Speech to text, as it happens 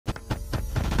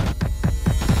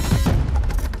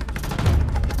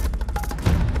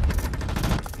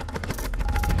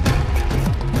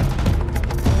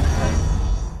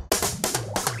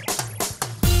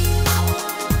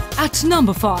At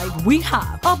number 5, we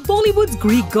have a Bollywood's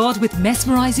Greek god with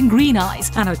mesmerizing green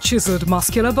eyes and a chiseled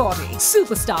muscular body,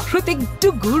 superstar Hrithik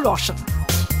 "Duggu" Roshan.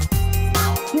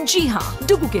 जी हाँ,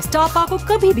 डुगू के star power को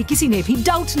कभी भी किसी ने भी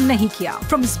डाउट नहीं किया.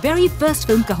 From his very first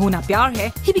film का होना प्यार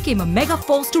है, he became a mega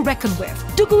force to reckon with.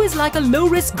 Duggu is like a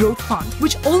low-risk growth fund,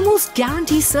 which almost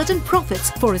guarantees certain profits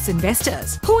for its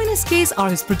investors, who in his case are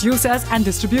his producers and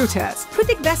distributors.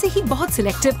 Hrithik वैसे ही बहुत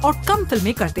selective और कम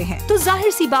फिल्में करते हैं, तो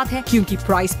जाहिर सी बात है कि उनकी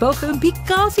प्राइस पर फिल्म भी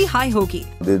काफी हाई होगी.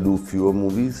 They do fewer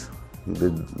movies.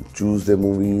 They choose their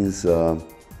movies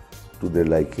to their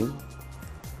liking.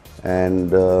 And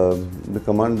they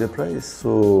command their price.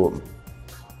 So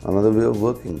another way of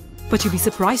working. But you'll be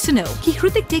surprised to know कि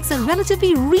Hrithik takes a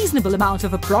relatively reasonable amount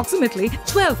of approximately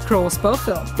 12 crores per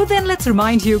film. But then let's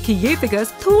remind you कि ये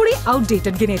figures थोड़े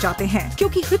outdated गिने जाते हैं,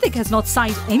 क्योंकि Hrithik has not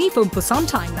signed any film for some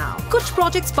time now. कुछ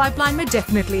projects pipeline में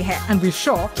definitely है, and we're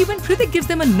sure कि when Hrithik gives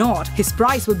them a nod, his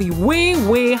price will be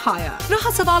way higher.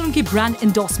 रहा सवाल उनकी brand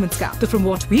endorsements का, तो from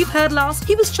what we've heard last,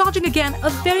 he was charging again a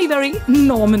very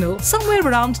nominal, somewhere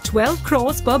around 12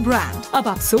 crores per brand. अब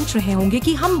आप सोच रहे होंगे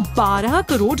कि हम 12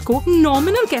 करोड़ को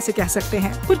nominal कैसे कह सकते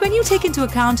हैं? But when you take into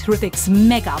account Hrithik's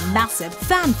mega massive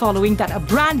fan following that a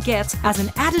brand gets as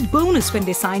an added bonus when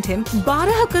they signed him,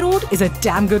 12 crore is a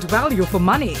damn good value for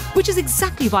money, which is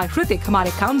exactly why Hrithik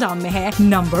हमारे countdown में है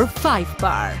number 5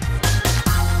 पर.